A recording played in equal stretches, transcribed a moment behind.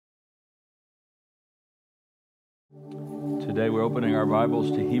Today we're opening our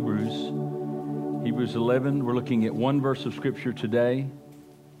Bibles to Hebrews 11. We're looking at one verse of Scripture today,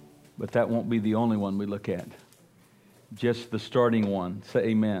 but that won't be the only one we look at. Just the starting one. Say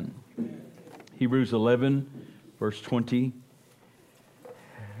amen. Hebrews 11, verse 20.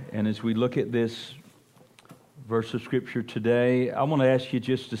 And as we look at this verse of Scripture today, I want to ask you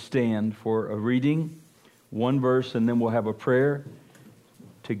just to stand for a reading, one verse, and then we'll have a prayer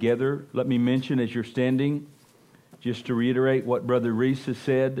together. Let me mention as you're standing, just to reiterate what Brother Reese has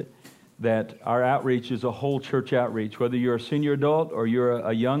said, that our outreach is a whole church outreach. Whether you're a senior adult or you're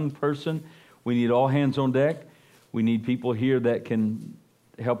a young person, we need all hands on deck. We need people here that can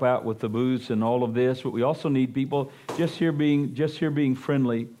help out with the booths and all of this, but we also need people just here being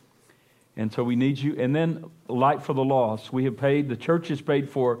friendly. And so we need you. And then Light for the Lost. The church has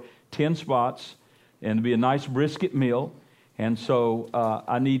paid for 10 spots, and it'll be a nice brisket meal. And so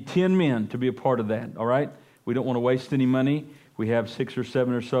I need 10 men to be a part of that, all right? We don't want to waste any money. We have 6 or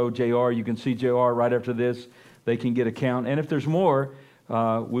 7 or so. JR, you can see JR right after this. They can get a count. And if there's more,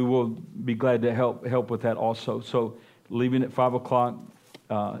 we will be glad to help with that also. So leaving at 5 o'clock,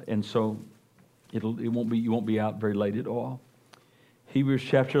 and so you won't be out very late at all. Hebrews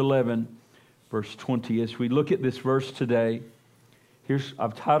chapter 11, verse 20. As we look at this verse today,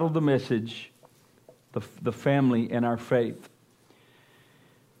 I've titled the message, The Family and Our Faith.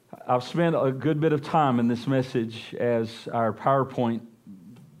 I've spent a good bit of time in this message as our PowerPoint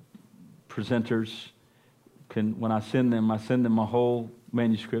presenters when I send them a whole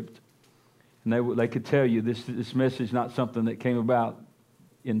manuscript. And they could tell you this message is not something that came about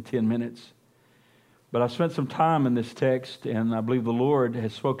in 10 minutes. But I've spent some time in this text, and I believe the Lord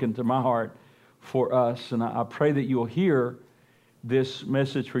has spoken to my heart for us. And I pray that you'll hear this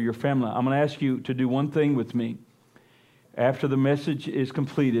message for your family. I'm going to ask you to do one thing with me. After the message is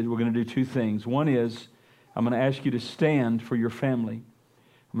completed, we're going to do two things. One is, I'm going to ask you to stand for your family.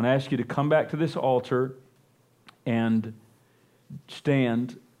 I'm going to ask you to come back to this altar and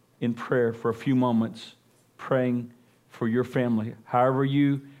stand in prayer for a few moments, praying for your family.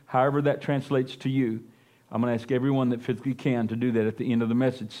 However that translates to you, I'm going to ask everyone that physically can to do that at the end of the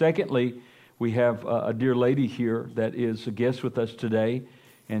message. Secondly, we have a dear lady here that is a guest with us today,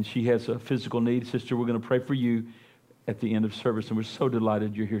 and she has a physical need. Sister, we're going to pray for you at the end of service, and we're so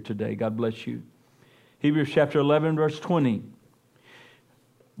delighted you're here today. God bless you. Hebrews chapter 11, verse 20.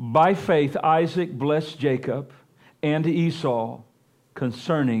 By faith, Isaac blessed Jacob and Esau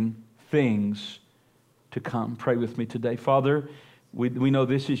concerning things to come. Pray with me today. Father, we know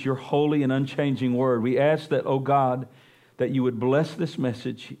this is your holy and unchanging word. We ask that, oh God, that you would bless this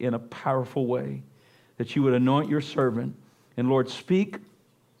message in a powerful way, that you would anoint your servant, and Lord, speak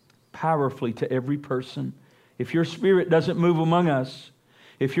powerfully to every person. If your Spirit doesn't move among us,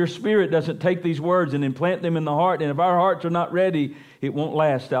 if your Spirit doesn't take these words and implant them in the heart, and if our hearts are not ready, it won't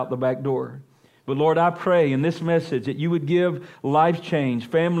last out the back door. But Lord, I pray in this message that you would give life change,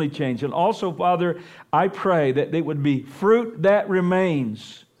 family change. And also, Father, I pray that it would be fruit that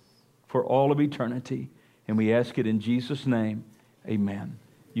remains for all of eternity. And we ask it in Jesus' name. Amen.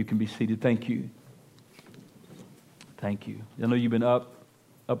 You can be seated. Thank you. Thank you. I know you've been up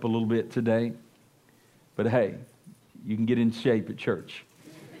a little bit today. But hey, you can get in shape at church.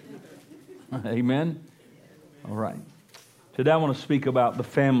 Amen? All right. Today I want to speak about the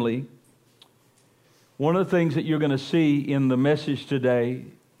family. One of the things that you're going to see in the message today,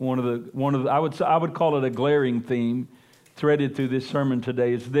 I would call it a glaring theme threaded through this sermon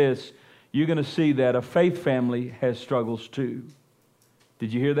today, is this. You're going to see that a faith family has struggles too.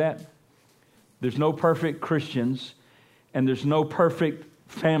 Did you hear that? There's no perfect Christians, and there's no perfect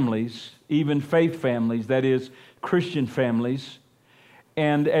families, even faith families, that is, Christian families.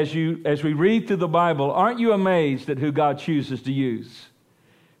 And as we read through the Bible, aren't you amazed at who God chooses to use?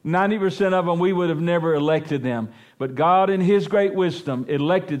 90% of them, we would have never elected them. But God, in His great wisdom,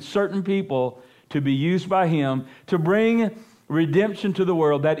 elected certain people to be used by Him to bring redemption to the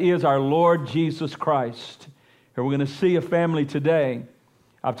world. That is our Lord Jesus Christ. And we're going to see a family today.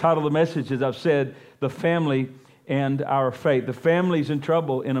 I've titled the message, as I've said, The Family and Our Faith. The family's in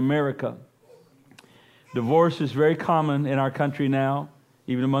trouble in America. Divorce is very common in our country now,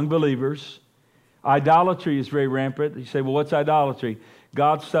 even among believers. Idolatry is very rampant. You say, well, what's idolatry?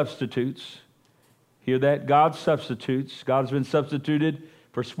 God substitutes. Hear that? God substitutes. God's been substituted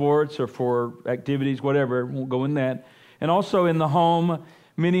for sports or for activities, whatever. Won't go in that. And also in the home,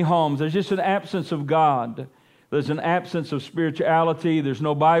 many homes, there's just an absence of God. There's an absence of spirituality. There's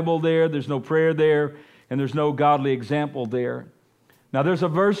no Bible there. There's no prayer there. And there's no godly example there. Now, there's a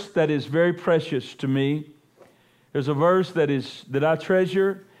verse that is very precious to me. There's a verse that I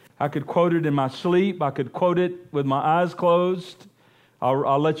treasure. I could quote it in my sleep. I could quote it with my eyes closed.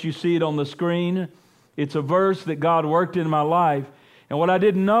 I'll let you see it on the screen. It's a verse that God worked in my life. And what I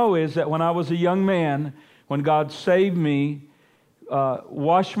didn't know is that when I was a young man, when God saved me,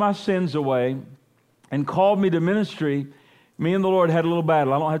 washed my sins away, and called me to ministry, me and the Lord had a little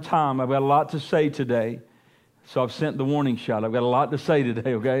battle. I don't have time. I've got a lot to say today. So I've sent the warning shot. I've got a lot to say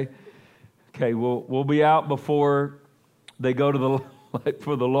today, okay? Okay, we'll be out before they go to the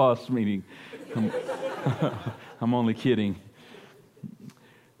for the lost meeting. I'm only kidding.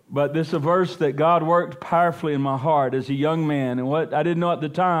 But this is a verse that God worked powerfully in my heart as a young man. And what I didn't know at the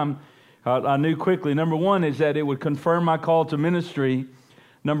time, I knew quickly. Number one is that it would confirm my call to ministry.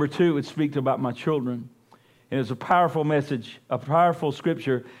 Number two, it would speak about my children. And it was a powerful message, a powerful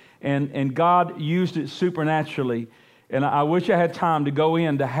scripture. And God used it supernaturally. And I wish I had time to go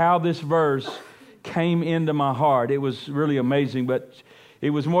into how this verse came into my heart. It was really amazing, but it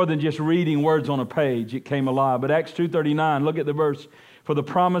was more than just reading words on a page. It came alive. But Acts 2:39, look at the verse. For the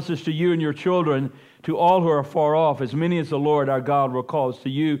promises to you and your children, to all who are far off, as many as the Lord our God will cause, to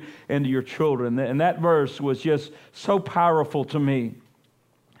you and to your children. And that verse was just so powerful to me.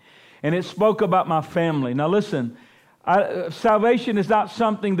 And it spoke about my family. Now listen, salvation is not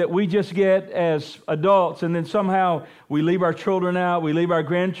something that we just get as adults and then somehow we leave our children out, we leave our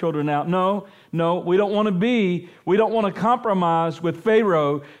grandchildren out. No, we don't want to compromise with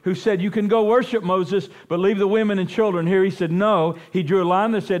Pharaoh, who said, you can go worship Moses, but leave the women and children here. He said, no. He drew a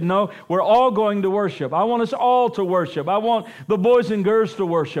line that said, no, we're all going to worship. I want us all to worship. I want the boys and girls to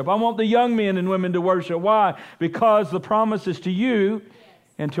worship. I want the young men and women to worship. Why? Because the promise is to you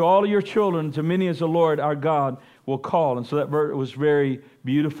and to all of your children, to many as the Lord our God will call. And so that verse was very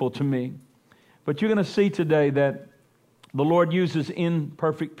beautiful to me. But you're going to see today that the Lord uses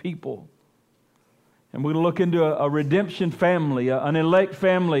imperfect people. And we're going to look into a redemption family, an elect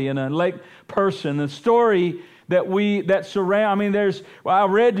family, and an elect person. The story that surround. I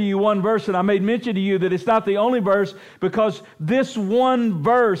read to you one verse, and I made mention to you that it's not the only verse, because this one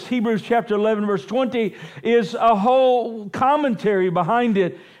verse, Hebrews chapter 11, verse 20, is a whole commentary behind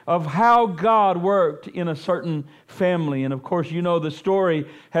it of how God worked in a certain family. And of course, you know the story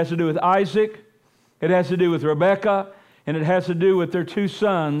has to do with Isaac, it has to do with Rebekah, and it has to do with their two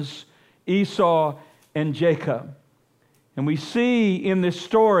sons, Esau and Jacob. And we see in this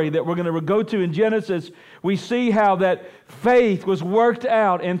story that we're going to go to in Genesis, we see how that faith was worked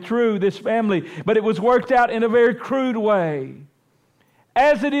out and through this family, but it was worked out in a very crude way,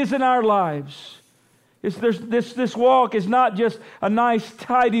 as it is in our lives. This walk is not just a nice,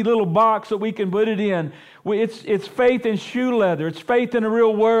 tidy little box that we can put it in. It's faith in shoe leather. It's faith in a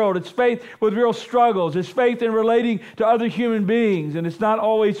real world. It's faith with real struggles. It's faith in relating to other human beings. And it's not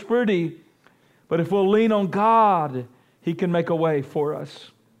always pretty, but if we'll lean on God, He can make a way for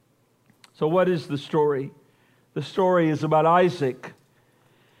us. So what is the story? The story is about Isaac.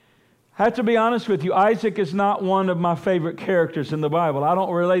 I have to be honest with you, Isaac is not one of my favorite characters in the Bible. I don't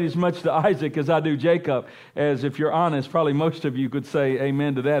relate as much to Isaac as I do Jacob. As if you're honest, probably most of you could say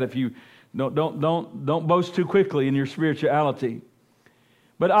amen to that if you don't boast too quickly in your spirituality.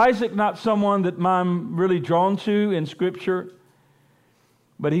 But Isaac, not someone that I'm really drawn to in Scripture,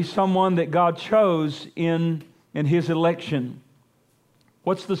 but he's someone that God chose in His election.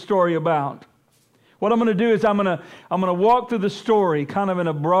 What's the story about? What I'm going to do is I'm going to walk through the story kind of in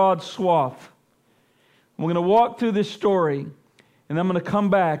a broad swath. We're going to walk through this story, and I'm going to come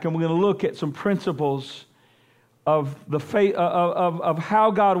back and we're going to look at some principles of the faith, of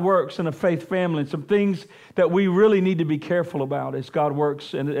how God works in a faith family, and some things that we really need to be careful about as God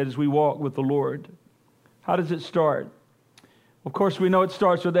works and as we walk with the Lord. How does it start? Of course, we know it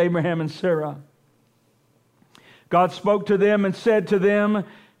starts with Abraham and Sarah. God spoke to them and said to them,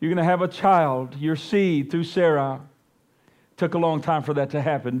 you're going to have a child, your seed, through Sarah. Took a long time for that to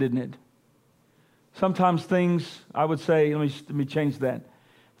happen, didn't it? Sometimes things, I would say, let me change that.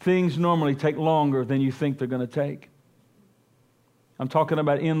 Things normally take longer than you think they're going to take. I'm talking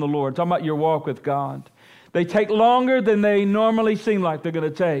about in the Lord. I'm talking about your walk with God. They take longer than they normally seem like they're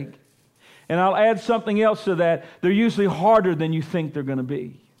going to take. And I'll add something else to that. They're usually harder than you think they're going to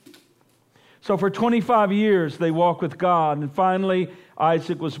be. So for 25 years, they walked with God, and finally,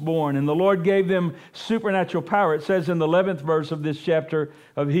 Isaac was born. And the Lord gave them supernatural power. It says in the 11th verse of this chapter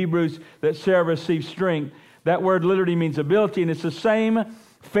of Hebrews that Sarah received strength. That word literally means ability, and it's the same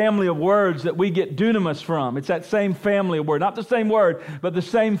family of words that we get dunamis from. It's that same family of words. Not the same word, but the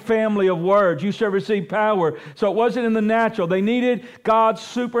same family of words. You shall receive power. So it wasn't in the natural. They needed God's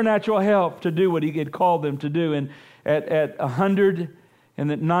supernatural help to do what He had called them to do. And at 100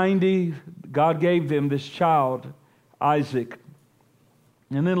 and at 90, God gave them this child, Isaac.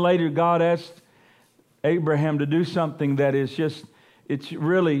 And then later God asked Abraham to do something that is just, it's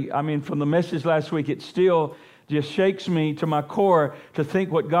really, I mean, from the message last week, it still just shakes me to my core to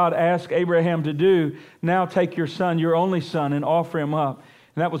think what God asked Abraham to do. Now take your son, your only son, and offer him up.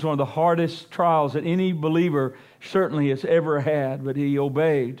 And that was one of the hardest trials that any believer certainly has ever had, but he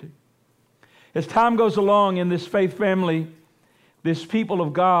obeyed. As time goes along in this faith family, this people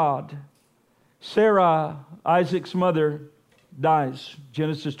of God, Sarah, Isaac's mother, dies.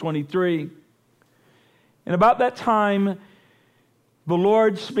 Genesis 23. And about that time, the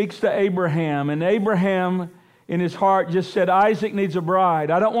Lord speaks to Abraham, and Abraham in his heart just said, Isaac needs a bride.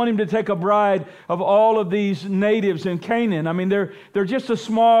 I don't want him to take a bride of all of these natives in Canaan. I mean, they're just a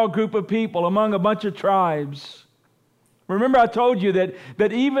small group of people among a bunch of tribes. Remember I told you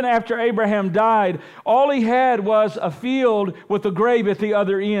that even after Abraham died, all he had was a field with a grave at the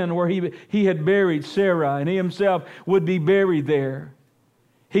other end where he had buried Sarah, and he himself would be buried there.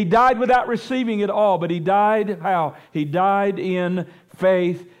 He died without receiving it all, but he died how? He died in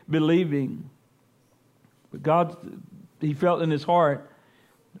faith, believing. But God, he felt in his heart,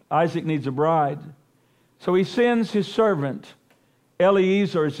 Isaac needs a bride. So he sends his servant,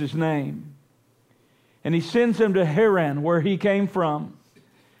 Eliezer is his name. And he sends him to Haran, where he came from.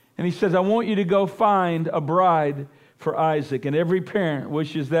 And he says, I want you to go find a bride for Isaac. And every parent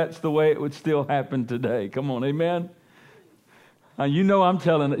wishes that's the way it would still happen today. Come on, amen? You know I'm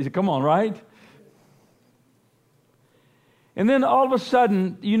telling it. Come on, right? And then all of a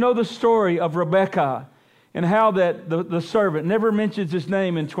sudden, you know the story of Rebekah and how that the servant never mentions his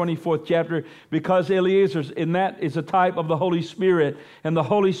name in 24th chapter because Eliezer, in that is a type of the Holy Spirit. And the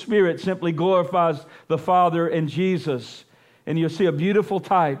Holy Spirit simply glorifies the Father and Jesus. And you'll see a beautiful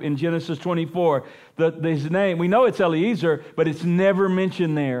type in Genesis 24. His name, we know it's Eliezer, but it's never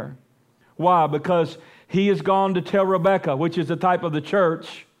mentioned there. Why? Because he has gone to tell Rebekah, which is a type of the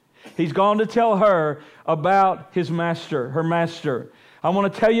church. He's gone to tell her about his master, her master. I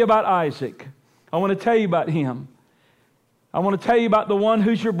want to tell you about Isaac. I want to tell you about him. I want to tell you about the one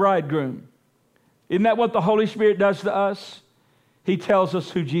who's your bridegroom. Isn't that what the Holy Spirit does to us? He tells us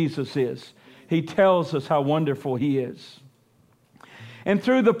who Jesus is. He tells us how wonderful he is. And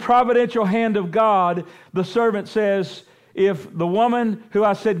through the providential hand of God, the servant says, if the woman who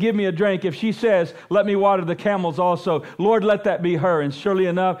I said, give me a drink, if she says, let me water the camels also, Lord, let that be her. And surely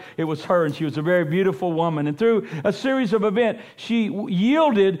enough, it was her, and she was a very beautiful woman. And through a series of events, she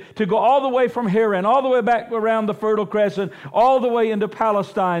yielded to go all the way from Haran, all the way back around the Fertile Crescent, all the way into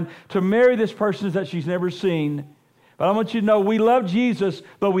Palestine to marry this person that she's never seen. But I want you to know, we love Jesus,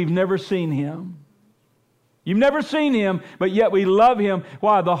 but we've never seen him. You've never seen him, but yet we love him.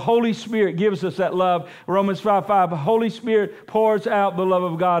 Why? The Holy Spirit gives us that love. Romans 5:5, the Holy Spirit pours out the love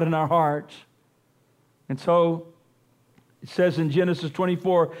of God in our hearts. And so it says in Genesis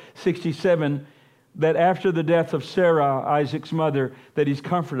 24:67 that after the death of Sarah, Isaac's mother, that he's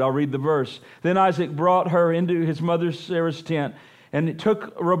comforted. I'll read the verse. Then Isaac brought her into his mother Sarah's tent, and it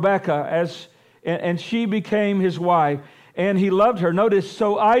took Rebekah and she became his wife. And he loved her. Notice,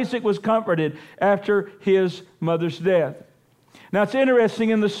 so Isaac was comforted after his mother's death. Now it's interesting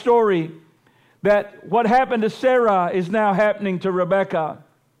in the story that what happened to Sarah is now happening to Rebekah.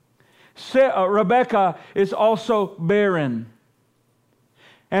 Rebekah is also barren.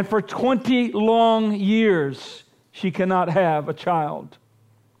 And for 20 long years, she cannot have a child.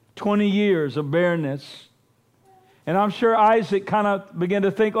 20 years of barrenness. And I'm sure Isaac kind of began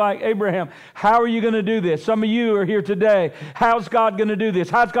to think like Abraham. How are you going to do this? Some of you are here today. How's God going to do this?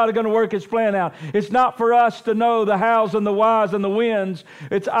 How's God going to work his plan out? It's not for us to know the hows and the whys and the whens.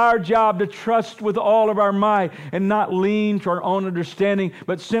 It's our job to trust with all of our might and not lean to our own understanding,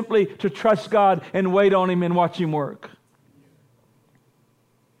 but simply to trust God and wait on him and watch him work.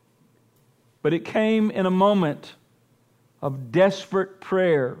 But it came in a moment of desperate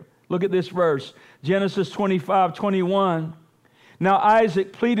prayer. Look at this verse. Genesis 25:21. Now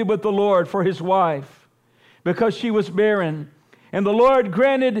Isaac pleaded with the Lord for his wife because she was barren. And the Lord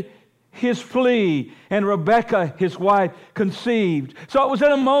granted his plea, and Rebekah, his wife, conceived. So it was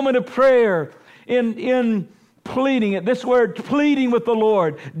in a moment of prayer, in pleading it. This word, pleading with the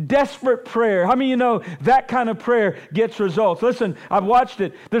Lord. Desperate prayer. How many of you know that kind of prayer gets results? Listen, I've watched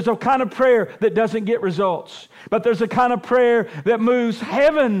it. There's a kind of prayer that doesn't get results. But there's a kind of prayer that moves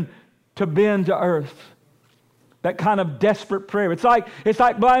heaven to bend to earth. That kind of desperate prayer. It's like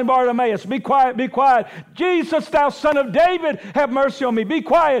blind Bartimaeus. Be quiet, be quiet. Jesus, thou son of David, have mercy on me. Be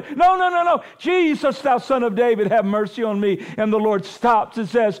quiet. No. Jesus, thou son of David, have mercy on me. And the Lord stops and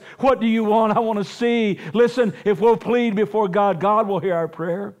says, what do you want? I want to see. Listen, if we'll plead before God, God will hear our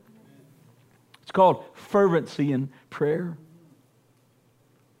prayer. It's called fervency in prayer.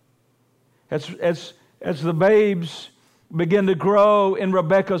 As the babes began to grow in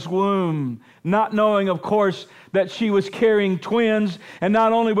Rebekah's womb, not knowing, of course, that she was carrying twins. And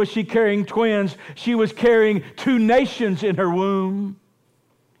not only was she carrying twins, she was carrying 2 nations in her womb.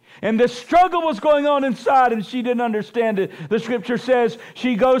 And this struggle was going on inside, and she didn't understand it. The scripture says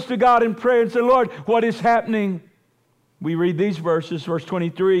she goes to God in prayer and says, Lord, what is happening? We read these verses, verse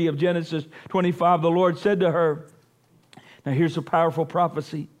 23 of Genesis 25. The Lord said to her, now here's a powerful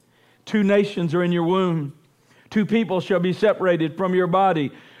prophecy. 2 nations are in your womb. 2 people shall be separated from your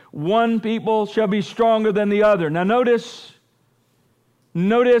body. 1 people shall be stronger than the other. Now notice,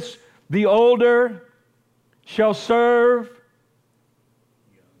 the older shall serve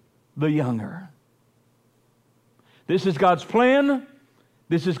the younger. This is God's plan.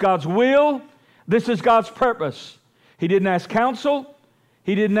 This is God's will. This is God's purpose. He didn't ask counsel.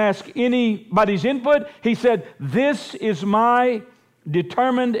 He didn't ask anybody's input. He said, this is my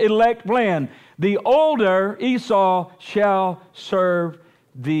determined elect plan. The older, Esau, shall serve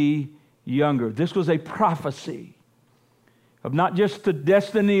the younger. This was a prophecy of not just the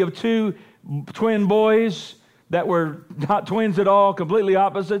destiny of 2 twin boys that were not twins at all, completely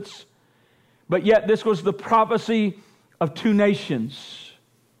opposites, but yet this was the prophecy of 2 nations.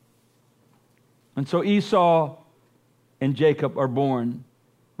 And so Esau and Jacob are born.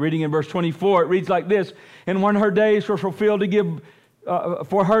 Reading in verse 24, it reads like this, and when her days were fulfilled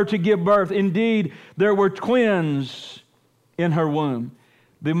for her to give birth, indeed, there were twins in her womb.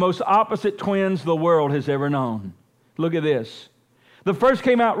 The most opposite twins the world has ever known. Look at this. The first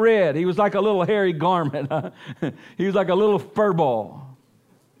came out red. He was like a little hairy garment. He was like a little fur ball.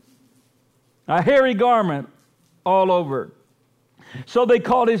 A hairy garment all over. So they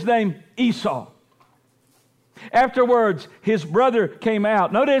called his name Esau. Afterwards, his brother came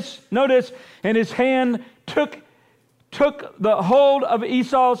out. Notice, and his hand took the hold of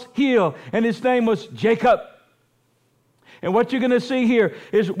Esau's heel, and his name was Jacob. And what you're going to see here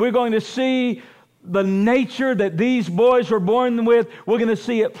is we're going to see the nature that these boys were born with. We're going to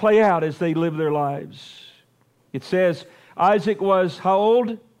see it play out as they live their lives. It says Isaac was how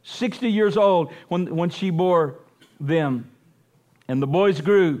old? 60 years old when she bore them. And the boys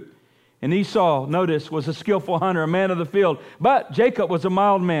grew. And Esau, notice, was a skillful hunter, a man of the field. But Jacob was a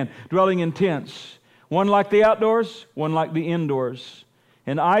mild man, dwelling in tents. One like the outdoors, one like the indoors.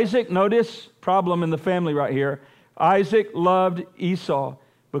 And Isaac, notice, problem in the family right here. Isaac loved Esau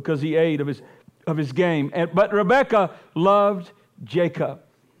because he ate of his game. But Rebekah loved Jacob.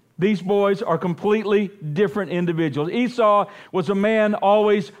 These boys are completely different individuals. Esau was a man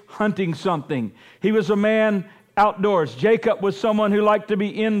always hunting something. He was a man outdoors. Jacob was someone who liked to be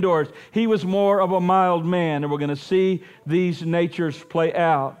indoors. He was more of a mild man, and we're going to see these natures play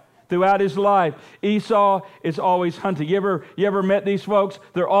out throughout his life. Esau is always hunting. You ever met these folks?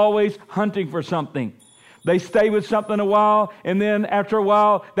 They're always hunting for something. They stay with something a while, and then after a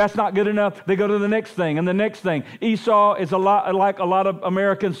while, that's not good enough. They go to the next thing and the next thing. Esau is a lot like a lot of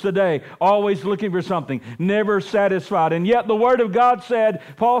Americans today, always looking for something, never satisfied. And yet the Word of God said,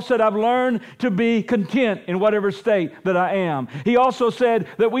 Paul said, I've learned to be content in whatever state that I am. He also said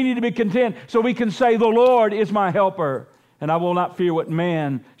that we need to be content so we can say, the Lord is my helper, and I will not fear what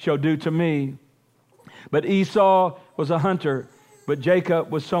man shall do to me. But Esau was a hunter. But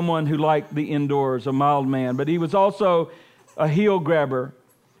Jacob was someone who liked the indoors, a mild man. But he was also a heel grabber.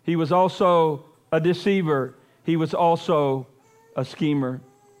 He was also a deceiver. He was also a schemer.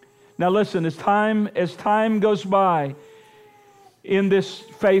 Now listen, as time goes by in this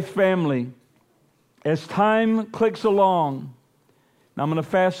faith family, as time clicks along, now I'm going to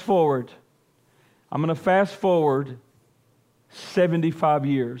fast forward. I'm going to fast forward 75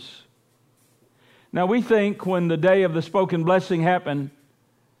 years. Now, we think when the day of the spoken blessing happened,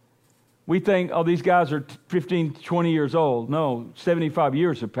 we think, oh, these guys are 15, 20 years old. No, 75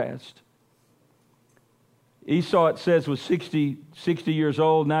 years have passed. Esau, it says, was 60 years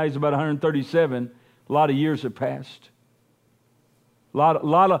old. Now he's about 137. A lot of years have passed. A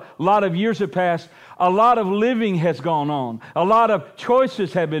lot of years have passed. A lot of living has gone on. A lot of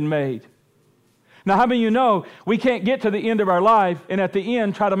choices have been made. Now, how many of you know we can't get to the end of our life and at the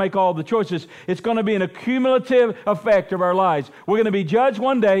end try to make all the choices? It's going to be an accumulative effect of our lives. We're going to be judged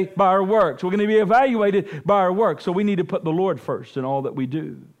one day by our works. We're going to be evaluated by our works. So we need to put the Lord first in all that we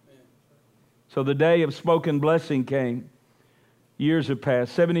do. So the day of spoken blessing came. Years have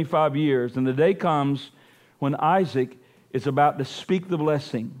passed, 75 years. And the day comes when Isaac is about to speak the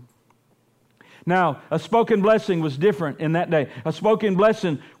blessing. Now, a spoken blessing was different in that day. A spoken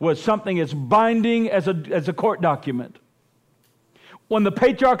blessing was something as binding as a court document. When the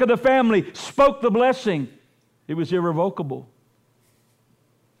patriarch of the family spoke the blessing, it was irrevocable.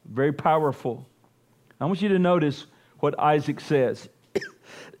 very powerful. I want you to notice what Isaac says.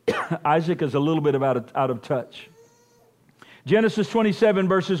 Isaac is a little bit out of touch. Genesis 27,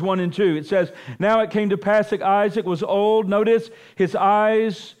 verses 1 and 2, it says, "Now it came to pass that Isaac was old." Notice, his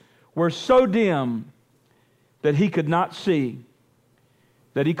eyes were so dim that he could not see,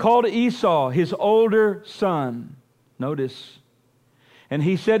 that he called Esau, his older son. Notice. "And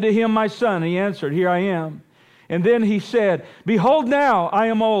he said to him, 'My son.' He answered, 'Here I am.' And then he said, 'Behold, now I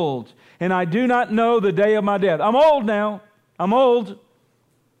am old, and I do not know the day of my death.'" I'm old now. I'm old.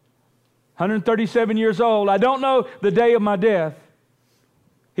 137 years old. I don't know the day of my death.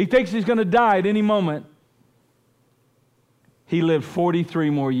 He thinks he's going to die at any moment. He lived 43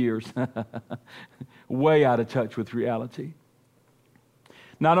 more years. Way out of touch with reality.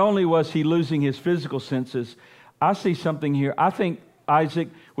 Not only was he losing his physical senses, I see something here. I think Isaac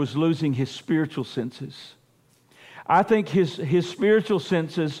was losing his spiritual senses. I think his spiritual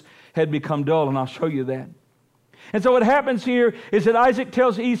senses had become dull, and I'll show you that. And so what happens here is that Isaac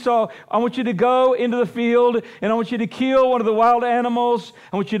tells Esau, "I want you to go into the field, and I want you to kill one of the wild animals.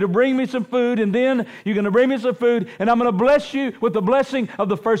 I want you to bring me some food, and then you're going to bring me some food, and I'm going to bless you with the blessing of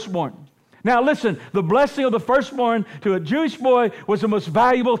the firstborn." Now listen, the blessing of the firstborn to a Jewish boy was the most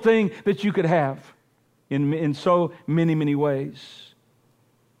valuable thing that you could have in so many, many ways.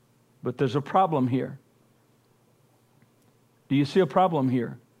 But there's a problem here. Do you see a problem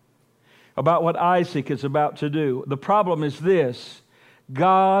here about what Isaac is about to do? The problem is this: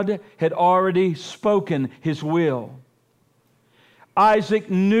 God had already spoken His will. Isaac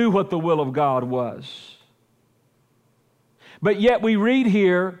knew what the will of God was. But yet we read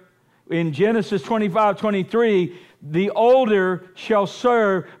here in Genesis 25:23, "The older shall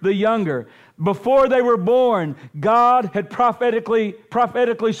serve the younger." Before they were born, God had prophetically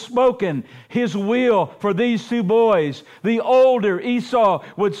spoken His will for these two boys. The older, Esau,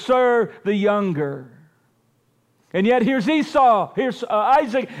 would serve the younger. And yet here's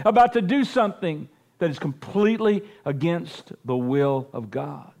Isaac about to do something that is completely against the will of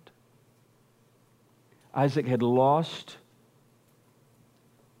God. Isaac had lost,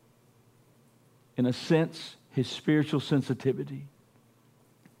 in a sense, his spiritual sensitivity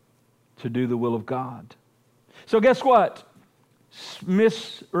to do the will of God. So guess what?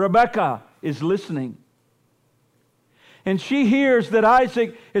 Miss Rebecca is listening. And she hears that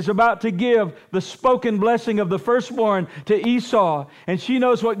Isaac is about to give the spoken blessing of the firstborn to Esau. And she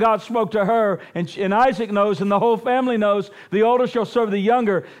knows what God spoke to her. And Isaac knows, and the whole family knows, the older shall serve the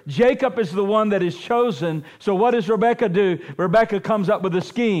younger. Jacob is the one that is chosen. So what does Rebecca do? Rebecca comes up with a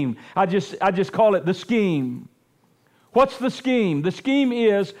scheme. I just call it the scheme. What's the scheme? The scheme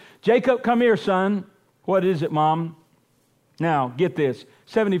is, Jacob, come here, son. What is it, Mom? Now, get this.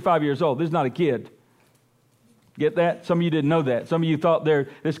 75 years old. This is not a kid. Get that? Some of you didn't know that. Some of you thought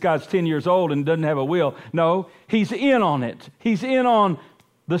this guy's 10 years old and doesn't have a will. No, he's in on it. He's in on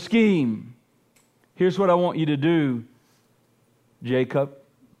the scheme. Here's what I want you to do, Jacob.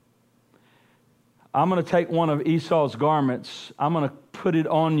 I'm going to take one of Esau's garments. I'm going to put it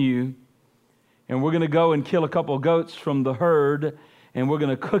on you. And we're going to go and kill a couple of goats from the herd. And we're going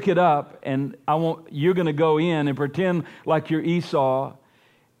to cook it up. And you're going to go in and pretend like you're Esau.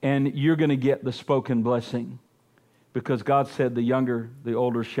 And you're going to get the spoken blessing. Because God said the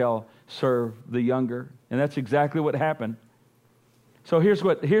older shall serve the younger. And that's exactly what happened. So in this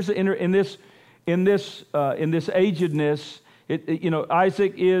agedness,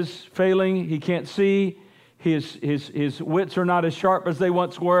 Isaac is failing. He can't see. His wits are not as sharp as they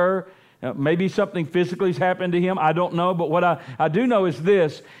once were. Maybe something physically has happened to him. I don't know. But what I do know is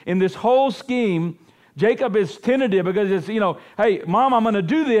this. In this whole scheme, Jacob is tentative because it's, hey, Mom, I'm going to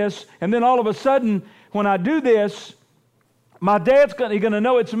do this. And then all of a sudden, when I do this, my dad's going to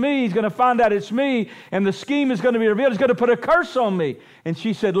know it's me. He's going to find out it's me. And the scheme is going to be revealed. He's going to put a curse on me. And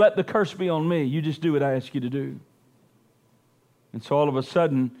she said, let the curse be on me. You just do what I ask you to do. And so all of a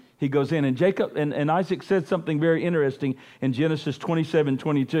sudden, he goes in. And Jacob and Isaac said something very interesting in Genesis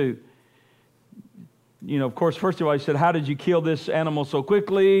 27:22. Of course, first of all, he said, how did you kill this animal so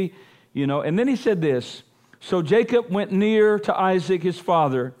quickly? And then he said this. So Jacob went near to Isaac, his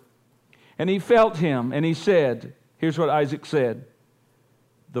father, and he felt him, and he said, here's what Isaac said.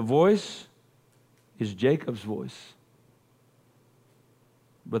 The voice is Jacob's voice,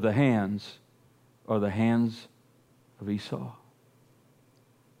 but the hands are the hands of Esau.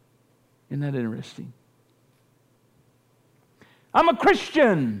 Isn't that interesting? I'm a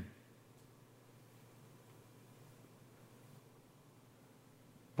Christian.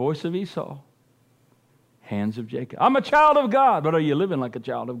 Voice of Esau, hands of Jacob. I'm a child of God, but are you living like a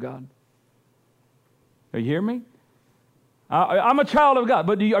child of God? Are you hearing me? I'm a child of God.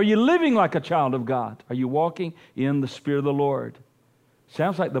 But are you living like a child of God? Are you walking in the Spirit of the Lord?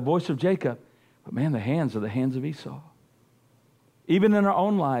 Sounds like the voice of Jacob. But man, the hands are the hands of Esau. Even in our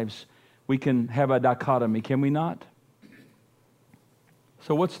own lives, we can have a dichotomy, can we not?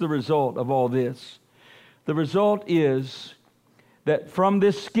 So what's the result of all this? The result is that from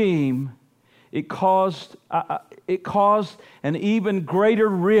this scheme, it caused an even greater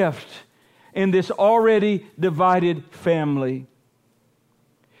rift in this already divided family.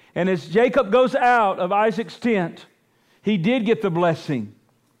 And as Jacob goes out of Isaac's tent, he did get the blessing.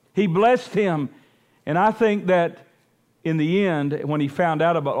 He blessed him. And I think that in the end, when he found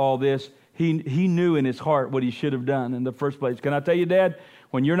out about all this, he knew in his heart what he should have done in the first place. Can I tell you, Dad?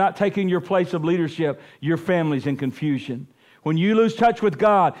 When you're not taking your place of leadership, your family's in confusion. When you lose touch with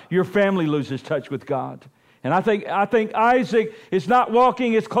God, your family loses touch with God. And I think Isaac is not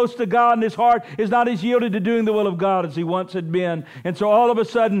walking as close to God, and his heart is not as yielded to doing the will of God as he once had been. And so all of a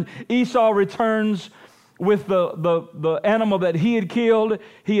sudden, Esau returns with the animal that he had killed.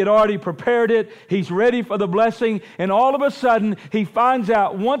 He had already prepared it. He's ready for the blessing. And all of a sudden, he finds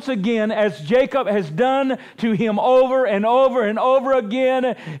out once again, as Jacob has done to him over and over and over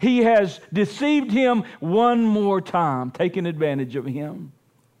again, he has deceived him one more time, taken advantage of him.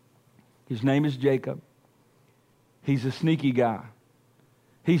 His name is Jacob. He's a sneaky guy.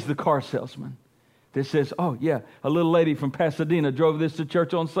 He's the car salesman that says, oh, yeah, a little lady from Pasadena drove this to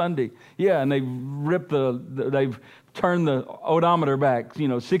church on Sunday. Yeah, and they've turned the odometer back,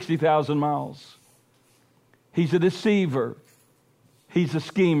 60,000 miles. He's a deceiver. He's a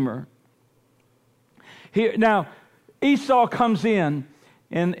schemer. Here, now, Esau comes in,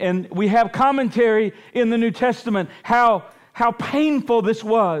 and we have commentary in the New Testament how painful this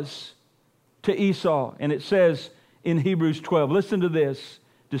was to Esau. And it says in Hebrews 12, listen to this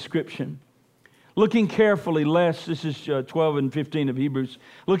description. Looking carefully, lest, this is 12 and 15 of Hebrews,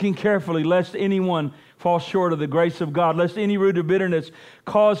 looking carefully, lest anyone fall short of the grace of God, lest any root of bitterness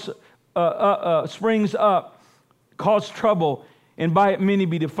springs up, cause trouble, and by it many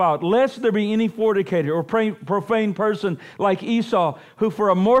be defiled. Lest there be any fornicator or profane person like Esau, who for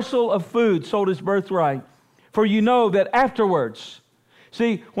a morsel of food sold his birthright. For you know that afterwards,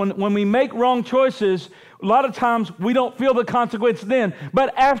 see, when we make wrong choices, a lot of times we don't feel the consequence then,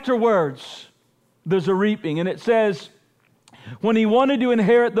 but afterwards, there's a reaping. And it says, when he wanted to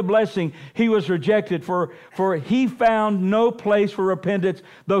inherit the blessing, he was rejected, for he found no place for repentance,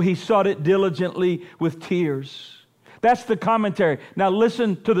 though he sought it diligently with tears. That's the commentary. Now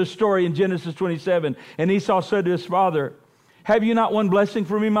listen to the story in Genesis 27. And Esau said to his father, have you not one blessing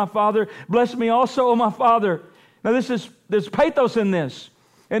for me, my father? Bless me also, O my father. Now there's pathos in this.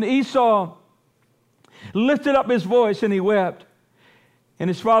 And Esau lifted up his voice and he wept. And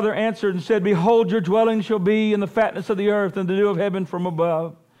his father answered and said, behold, your dwelling shall be in the fatness of the earth and the dew of heaven from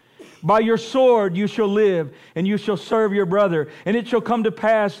above. By your sword you shall live, and you shall serve your brother. And it shall come to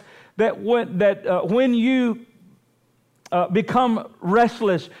pass that when you become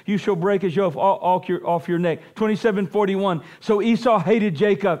restless, you shall break his yoke off your neck. 27:41. So Esau hated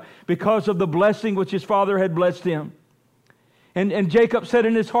Jacob because of the blessing which his father had blessed him. And Jacob said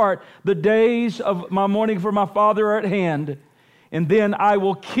in his heart, the days of my mourning for my father are at hand, and then I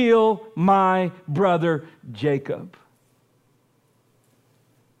will kill my brother Jacob.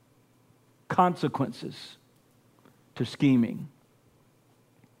 Consequences to scheming.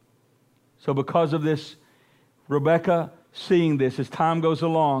 So because of this, Rebekah, seeing this, as time goes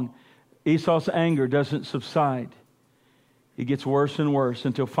along, Esau's anger doesn't subside. It gets worse and worse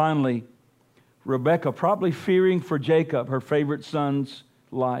until finally, Rebekah, probably fearing for Jacob, her favorite son's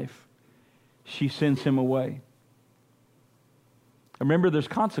life, she sends him away. Remember, there's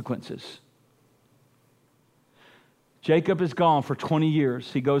consequences. Jacob is gone for 20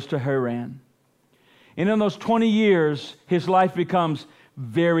 years. He goes to Haran. And in those 20 years, his life becomes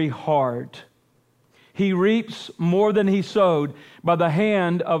very hard. He reaps more than he sowed. By the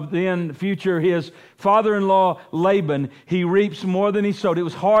hand of then future his father-in-law Laban, he reaps more than he sowed. It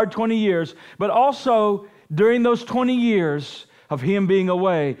was hard 20 years, but also during those 20 years of him being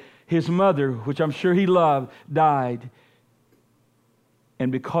away, his mother, which I'm sure he loved, died.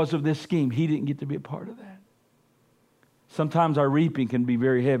 And because of this scheme, he didn't get to be a part of that. Sometimes our reaping can be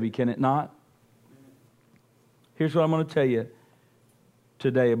very heavy, can it not? Here's what I'm going to tell you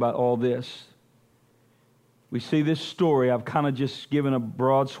today about all this. We see this story. I've kind of just given a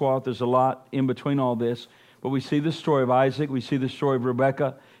broad swath. There's a lot in between all this. But we see the story of Isaac. We see the story of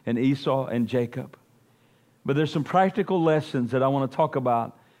Rebekah and Esau and Jacob. But there's some practical lessons that I want to talk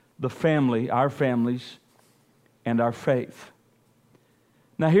about the family, our families, and our faith.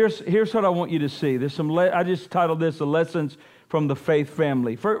 Now here's what I want you to see. There's I just titled this "The Lessons from the Faith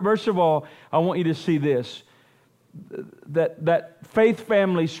Family." First of all, I want you to see this, that faith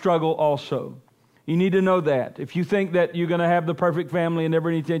families struggle also. You need to know that. If you think that you're going to have the perfect family and never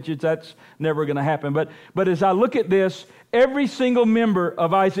any tensions, that's never going to happen. But as I look at this, every single member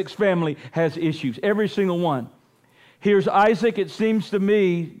of Isaac's family has issues. Every single one. Here's Isaac. It seems to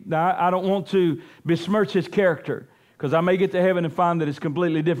me, now I don't want to besmirch his character, because I may get to heaven and find that it's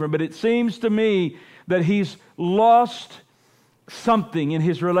completely different. But it seems to me that he's lost something in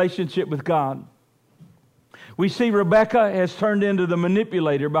his relationship with God. We see Rebekah has turned into the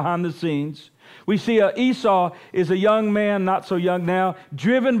manipulator behind the scenes. We see Esau is a young man, not so young now,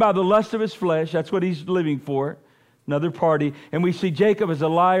 driven by the lust of his flesh. That's what he's living for, another party. And we see Jacob as a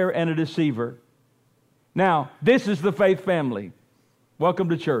liar and a deceiver. Now, this is the faith family. Welcome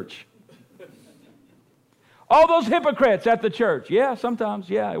to church. All those hypocrites at the church. Yeah, sometimes.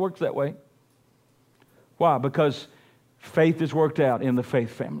 Yeah, it works that way. Why? Because faith is worked out in the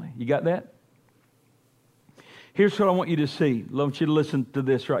faith family. You got that? Here's what I want you to see. I want you to listen to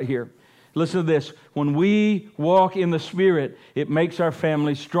this right here. Listen to this. When we walk in the Spirit, it makes our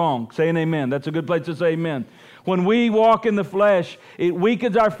family strong. Say an amen. That's a good place to say amen. When we walk in the flesh, it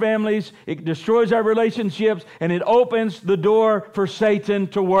weakens our families, it destroys our relationships, and it opens the door for Satan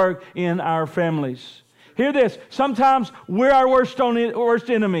to work in our families. Hear this. Sometimes we're our worst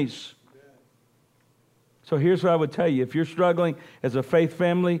enemies. So here's what I would tell you. If you're struggling as a faith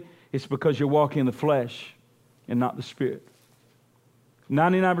family, it's because you're walking in the flesh and not the Spirit.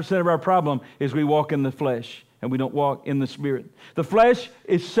 99% of our problem is we walk in the flesh and we don't walk in the Spirit. The flesh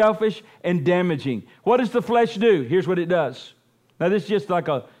is selfish and damaging. What does the flesh do? Here's what it does. Now this is just like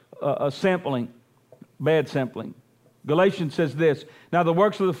a sampling, bad sampling. Galatians says this, now the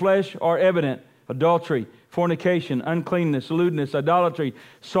works of the flesh are evident: adultery, fornication, uncleanness, lewdness, idolatry,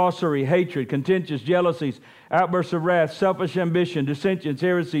 sorcery, hatred, contentions, jealousies, outbursts of wrath, selfish ambition, dissensions,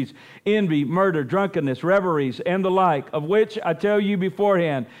 heresies, envy, murder, drunkenness, revelries, and the like, of which I tell you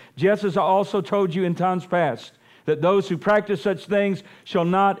beforehand, just as I also told you in times past, that those who practice such things shall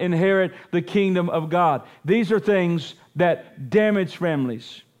not inherit the kingdom of God. These are things that damage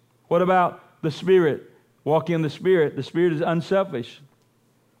families. What about the Spirit? Walking in the Spirit. The Spirit is unselfish.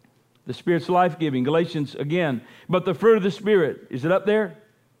 The Spirit's life-giving. Galatians again. But the fruit of the Spirit, is it up there?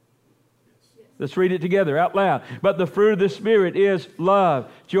 Let's read it together out loud. But the fruit of the Spirit is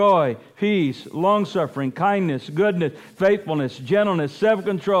love, joy, peace, long-suffering, kindness, goodness, faithfulness, gentleness,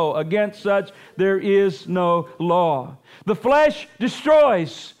 self-control. Against such there is no law. The flesh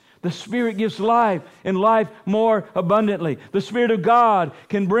destroys. The Spirit gives life, and life more abundantly. The Spirit of God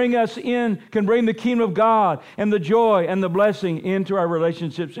can bring us in, can bring the kingdom of God and the joy and the blessing into our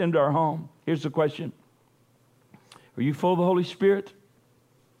relationships, into our home. Here's the question. Are you full of the Holy Spirit?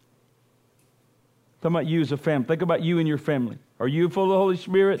 Talking about you as a family. Think about you and your family. Are you full of the Holy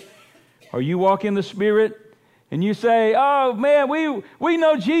Spirit? Are you walking in the Spirit? And you say, oh man, we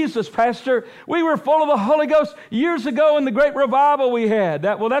know Jesus, Pastor. We were full of the Holy Ghost years ago in the great revival we had.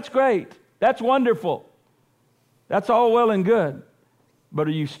 Well, that's great. That's wonderful. That's all well and good. But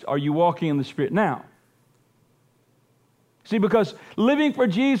are you walking in the Spirit now? See, because living for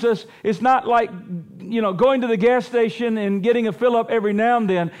Jesus is not like, going to the gas station and getting a fill-up every now and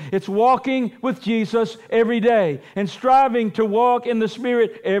then. It's walking with Jesus every day and striving to walk in the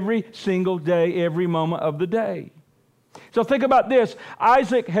Spirit every single day, every moment of the day. So think about this.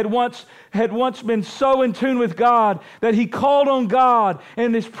 Isaac had once been so in tune with God that he called on God,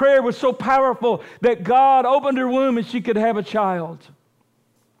 and his prayer was so powerful that God opened her womb and she could have a child.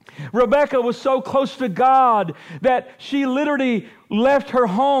 Rebekah was so close to God that she literally left her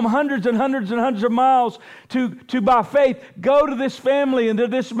home hundreds and hundreds and hundreds of miles to by faith go to this family and to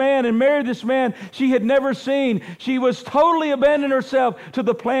this man and marry this man she had never seen. She was totally abandoned herself to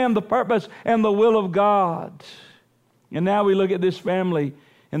the plan, the purpose, and the will of God. And now we look at this family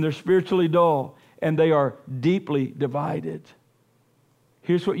and they're spiritually dull and they are deeply divided.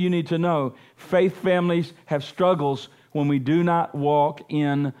 Here's what you need to know. Faith families have struggles when we do not walk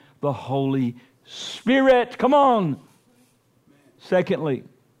in the Holy Spirit. Come on. Secondly,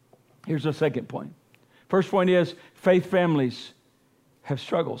 here's the second point. First point is faith families have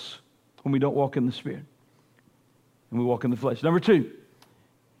struggles when we don't walk in the Spirit and we walk in the flesh. Number two,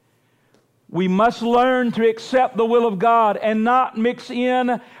 we must learn to accept the will of God and not mix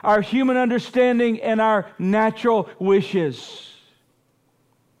in our human understanding and our natural wishes.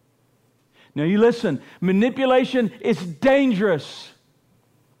 Now you listen, manipulation is dangerous.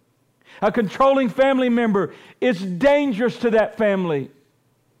 A controlling family member is dangerous to that family.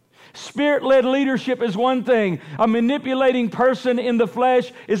 Spirit-led leadership is one thing. A manipulating person in the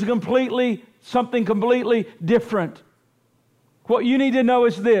flesh is something completely different. What you need to know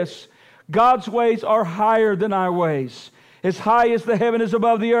is this: God's ways are higher than our ways. As high as the heaven is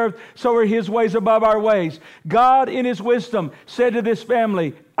above the earth, so are His ways above our ways. God, in His wisdom, said to this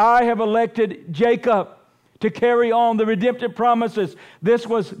family, I have elected Jacob to carry on the redemptive promises. This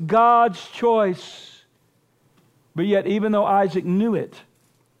was God's choice. But yet, even though Isaac knew it,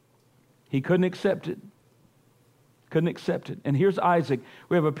 he couldn't accept it. Couldn't accept it. And here's Isaac.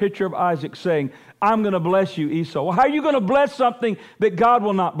 We have a picture of Isaac saying, I'm going to bless you, Esau. Well, how are you going to bless something that God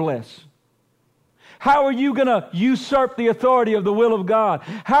will not bless? How are you going to usurp the authority of the will of God?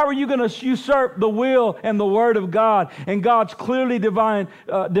 How are you going to usurp the will and the word of God and God's clearly defined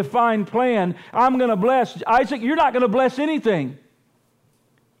plan? I'm going to bless. Isaac, you're not going to bless anything.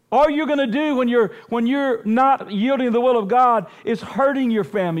 All you're going to do when you're not yielding the will of God is hurting your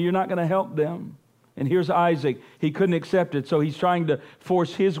family. You're not going to help them. And here's Isaac. He couldn't accept it, so he's trying to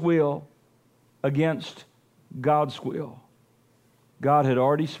force his will against God's will. God had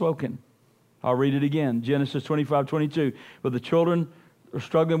already spoken. I'll read it again. Genesis 25:22. But the children are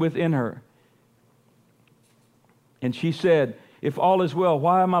struggling within her. And she said, if all is well,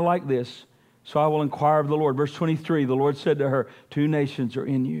 why am I like this? So I will inquire of the Lord. Verse 23, the Lord said to her, 2 nations are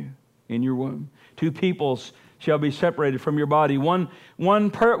in you, in your womb. 2 peoples shall be separated from your body. One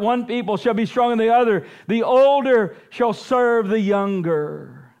people shall be stronger than the other. The older shall serve the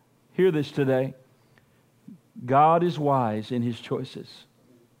younger. Hear this today. God is wise in His choices.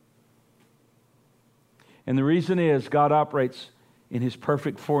 And the reason is God operates in His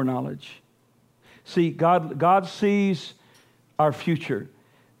perfect foreknowledge. See, God sees our future.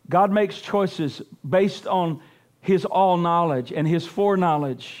 God makes choices based on His all-knowledge and His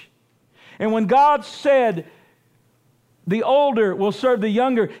foreknowledge. And when God said, the older will serve the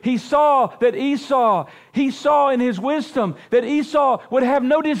younger, He saw in His wisdom that Esau would have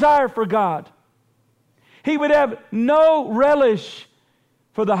no desire for God. He would have no relish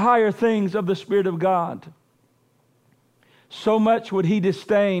for the higher things of the Spirit of God. So much would he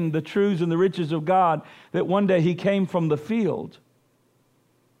disdain the truths and the riches of God that one day he came from the field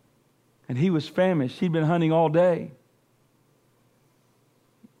and he was famished. He'd been hunting all day.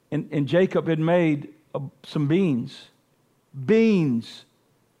 And Jacob had made some beans. Beans.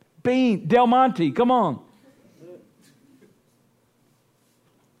 Del Monte, come on.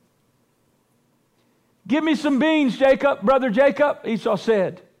 Give me some beans, Jacob, brother Jacob, Esau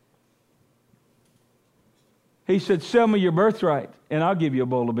said. He said, sell me your birthright and I'll give you a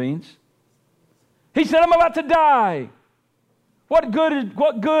bowl of beans. He said, I'm about to die. What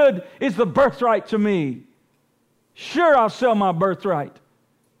good is the birthright to me? Sure, I'll sell my birthright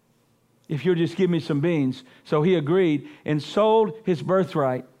if you'll just give me some beans. So he agreed and sold his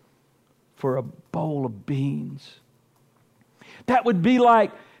birthright for a bowl of beans. That would be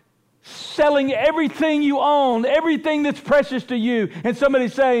like selling everything you own, everything that's precious to you, and somebody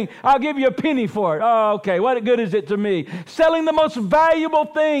saying, I'll give you a penny for it. Oh, okay, what good is it to me? Selling the most valuable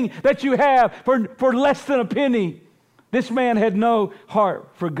thing that you have for less than a penny. This man had no heart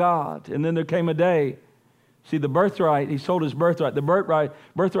for God. And then there came a day. See, the birthright, he sold his birthright. The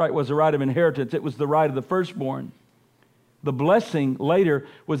birthright was a right of inheritance. It was the right of the firstborn. The blessing later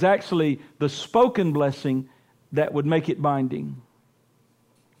was actually the spoken blessing that would make it binding.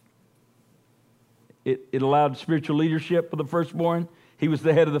 It allowed spiritual leadership for the firstborn. He was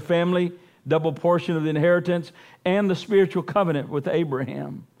the head of the family, double portion of the inheritance, and the spiritual covenant with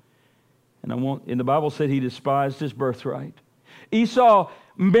Abraham. And the Bible said he despised his birthright. Esau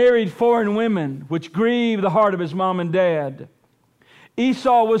married foreign women, which grieved the heart of his mom and dad.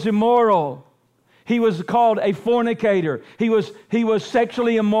 Esau was immoral. He was called a fornicator. He was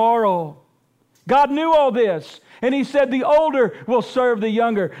sexually immoral. God knew all this. And he said the older will serve the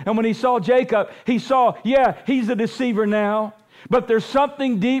younger. And when he saw Jacob, he saw, he's a deceiver now. But there's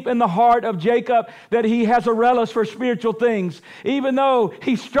something deep in the heart of Jacob that he has a relish for spiritual things. Even though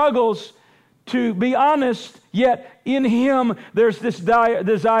he struggles to be honest, yet in him there's this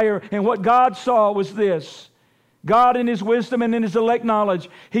desire. And what God saw was this. God in His wisdom and in His elect knowledge,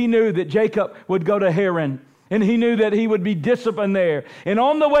 He knew that Jacob would go to Haran. And He knew that he would be disciplined there. And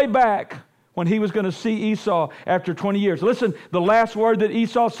on the way back, when he was going to see Esau after 20 years. Listen, the last word that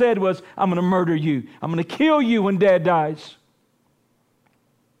Esau said was, I'm going to murder you. I'm going to kill you when Dad dies.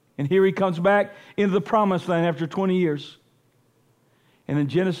 And here he comes back into the promised land after 20 years. And in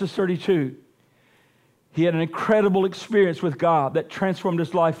Genesis 32, he had an incredible experience with God that transformed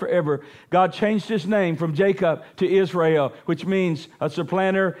his life forever. God changed his name from Jacob to Israel, which means a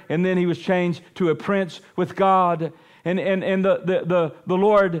supplanter, and then he was changed to a prince with God. And the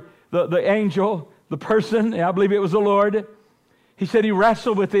Lord the angel, the person, I believe it was the Lord, he said he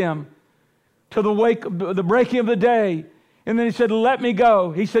wrestled with him till the breaking of the day. And then he said, let me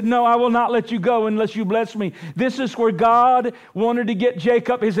go. He said, no, I will not let you go unless you bless me. This is where God wanted to get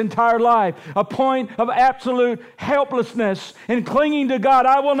Jacob his entire life. A point of absolute helplessness and clinging to God.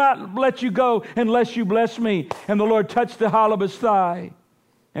 I will not let you go unless you bless me. And the Lord touched the hollow of his thigh.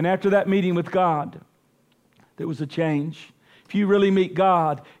 And after that meeting with God, there was a change. If you really meet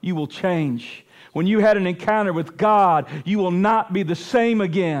God, you will change. When you had an encounter with God, you will not be the same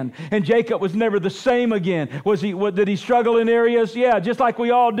again. And Jacob was never the same again. Did he struggle in areas? Yeah, just like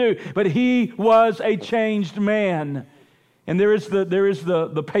we all do. But he was a changed man. And there is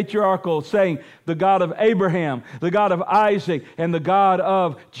the patriarchal saying, the God of Abraham, the God of Isaac, and the God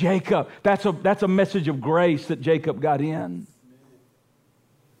of Jacob. That's a message of grace that Jacob got in.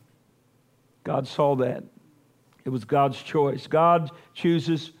 God saw that. It was God's choice. God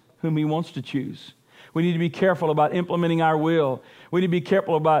chooses whom he wants to choose. We need to be careful about implementing our will. We need to be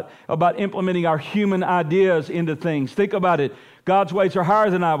careful about implementing our human ideas into things. Think about it. God's ways are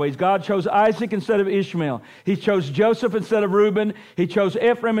higher than our ways. God chose Isaac instead of Ishmael. He chose Joseph instead of Reuben. He chose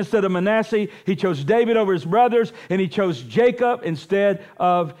Ephraim instead of Manasseh. He chose David over his brothers. And he chose Jacob instead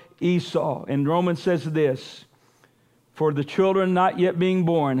of Esau. And Romans says this, for the children not yet being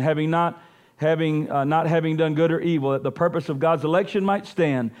born, not having done good or evil, that the purpose of God's election might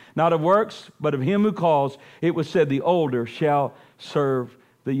stand, not of works, but of him who calls, it was said, the older shall serve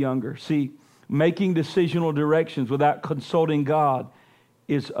the younger. See, making decisional directions without consulting God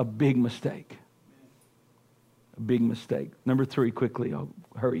is a big mistake. A big mistake. Number 3, quickly, I'll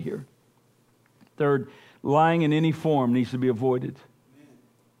hurry here. Third, lying in any form needs to be avoided.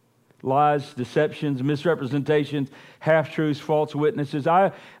 Lies, deceptions, misrepresentations, half-truths, false witnesses.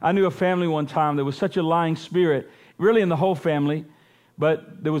 I knew a family one time that was such a lying spirit, really in the whole family,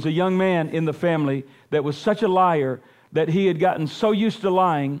 but there was a young man in the family that was such a liar that he had gotten so used to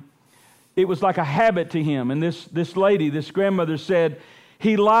lying, it was like a habit to him. And this lady, this grandmother said,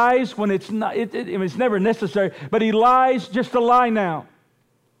 he lies when it's not, it's never necessary, but he lies just to lie now.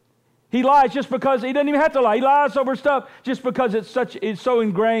 He lies just because he doesn't even have to lie. He lies over stuff just because it's so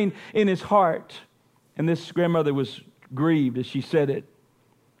ingrained in his heart. And this grandmother was grieved as she said it.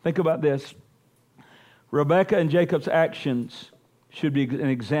 Think about this. Rebekah and Jacob's actions should be an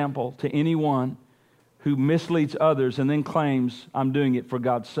example to anyone who misleads others and then claims, I'm doing it for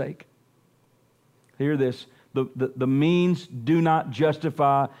God's sake. Hear this. The means do not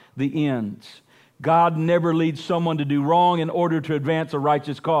justify the ends. God never leads someone to do wrong in order to advance a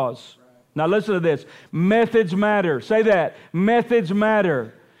righteous cause. Now listen to this. Methods matter. Say that. Methods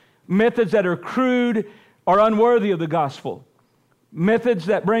matter. Methods that are crude are unworthy of the gospel. Methods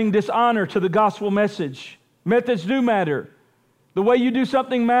that bring dishonor to the gospel message. Methods do matter. The way you do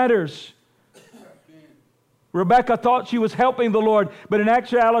something matters. Rebekah thought she was helping the Lord, but in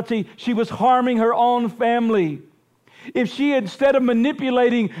actuality, she was harming her own family. If she, instead of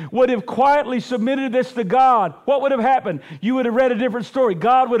manipulating, would have quietly submitted this to God, what would have happened? You would have read a different story.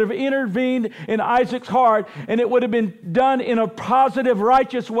 God would have intervened in Isaac's heart, and it would have been done in a positive,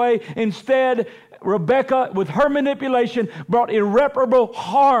 righteous way. Instead, Rebekah, with her manipulation, brought irreparable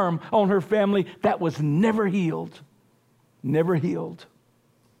harm on her family that was never healed. Never healed.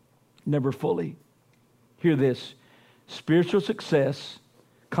 Never fully. Hear this. Spiritual success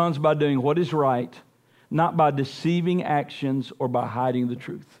comes by doing what is right, not by deceiving actions or by hiding the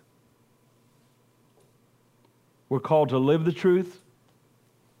truth. We're called to live the truth,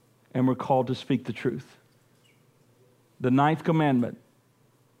 and we're called to speak the truth. The 9th commandment.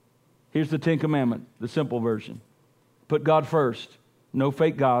 Here's the 10th commandment, the simple version. Put God first. No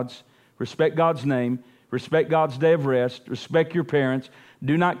fake gods. Respect God's name. Respect God's day of rest. Respect your parents.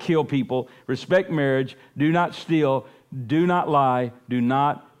 Do not kill people. Respect marriage. Do not steal. Do not lie. Do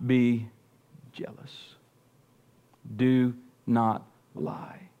not be jealous. Do not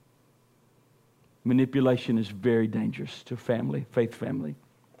lie. Manipulation is very dangerous to family, faith family.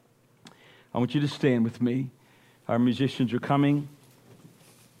 I want you to stand with me. Our musicians are coming.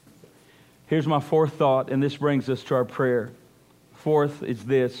 Here's my 4th thought, and this brings us to our prayer. 4th is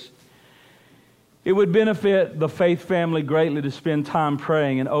this. It would benefit the faith family greatly to spend time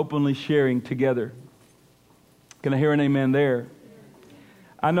praying and openly sharing together. Can I hear an amen there?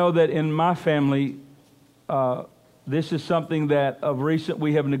 I know that in my family, this is something that of recent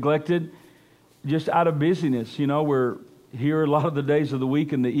we have neglected just out of busyness. You know, we're here a lot of the days of the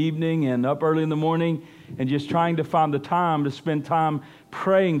week in the evening and up early in the morning and just trying to find the time to spend time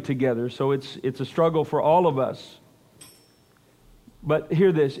praying together. So it's a struggle for all of us. But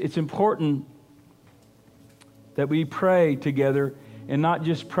hear this, it's important that we pray together and not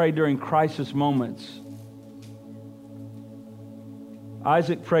just pray during crisis moments.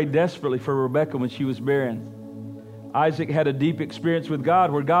 Isaac prayed desperately for Rebekah when she was barren. Isaac had a deep experience with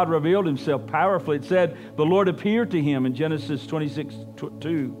God where God revealed himself powerfully. It said the Lord appeared to him in Genesis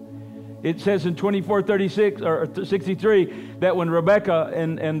 26:2. It says in 24:36 or 63 that when Rebekah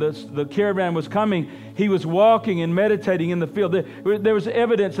and the caravan was coming, he was walking and meditating in the field. There was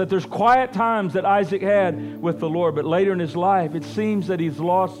evidence that there's quiet times that Isaac had with the Lord, but later in his life, it seems that he's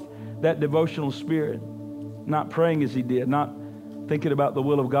lost that devotional spirit, not praying as he did, not thinking about the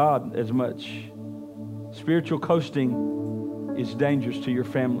will of God as much. Spiritual coasting is dangerous to your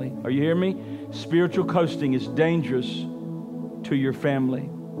family. Are you hearing me? Spiritual coasting is dangerous to your family.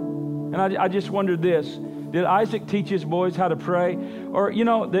 And I just wondered this. Did Isaac teach his boys how to pray? Or, you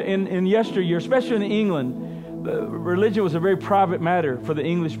know, in yesteryear, especially in England, religion was a very private matter for the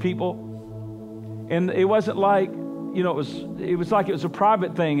English people. And it wasn't like, you know, it was like it was a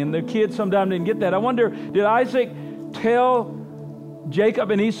private thing. And the kids sometimes didn't get that. I wonder, did Isaac tell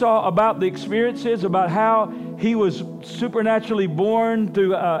Jacob and Esau about the experiences, about how he was supernaturally born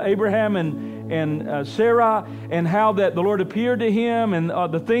through Abraham and Sarah, and how that the Lord appeared to him and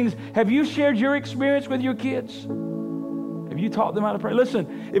the things? Have you shared your experience with your kids? Have you taught them how to pray?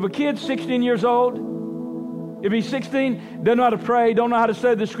 Listen, if a kid's 16 years old, if he's 16, doesn't know how to pray, don't know how to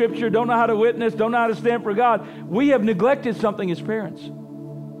study the Scripture, don't know how to witness, don't know how to stand for God, we have neglected something as parents.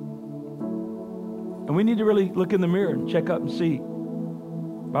 And we need to really look in the mirror and check up and see.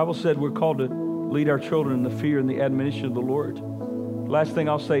 The Bible said we're called to lead our children in the fear and the admonition of the Lord. Last thing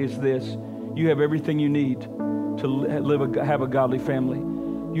I'll say is this. You have everything you need to have a godly family.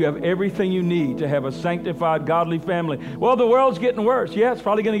 You have everything you need to have a sanctified, godly family. Well, the world's getting worse. Yeah, it's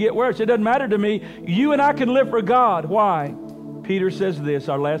probably going to get worse. It doesn't matter to me. You and I can live for God. Why? Peter says this,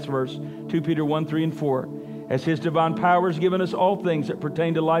 our last verse, 2 Peter 1:3-4. As his divine power has given us all things that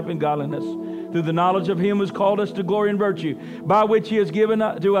pertain to life and godliness, through the knowledge of him who has called us to glory and virtue, by which he has given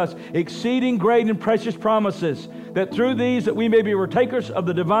to us exceeding great and precious promises, that through these that we may be partakers of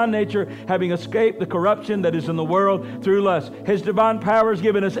the divine nature, having escaped the corruption that is in the world through lust. His divine power has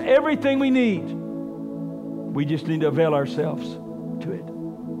given us everything we need. We just need to avail ourselves to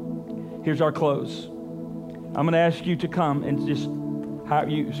it. Here's our close. I'm going to ask you to come and just a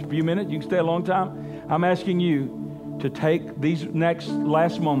few minutes. You can stay a long time. I'm asking you to take these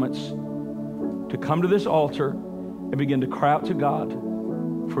last moments to come to this altar and begin to cry out to God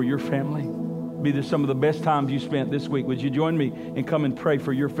for your family. Be this some of the best times you spent this week. Would you join me and come and pray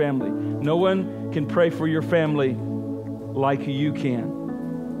for your family? No one can pray for your family like you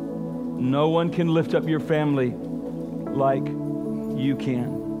can. No one can lift up your family like you can.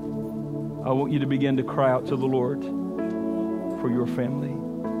 I want you to begin to cry out to the Lord for your family.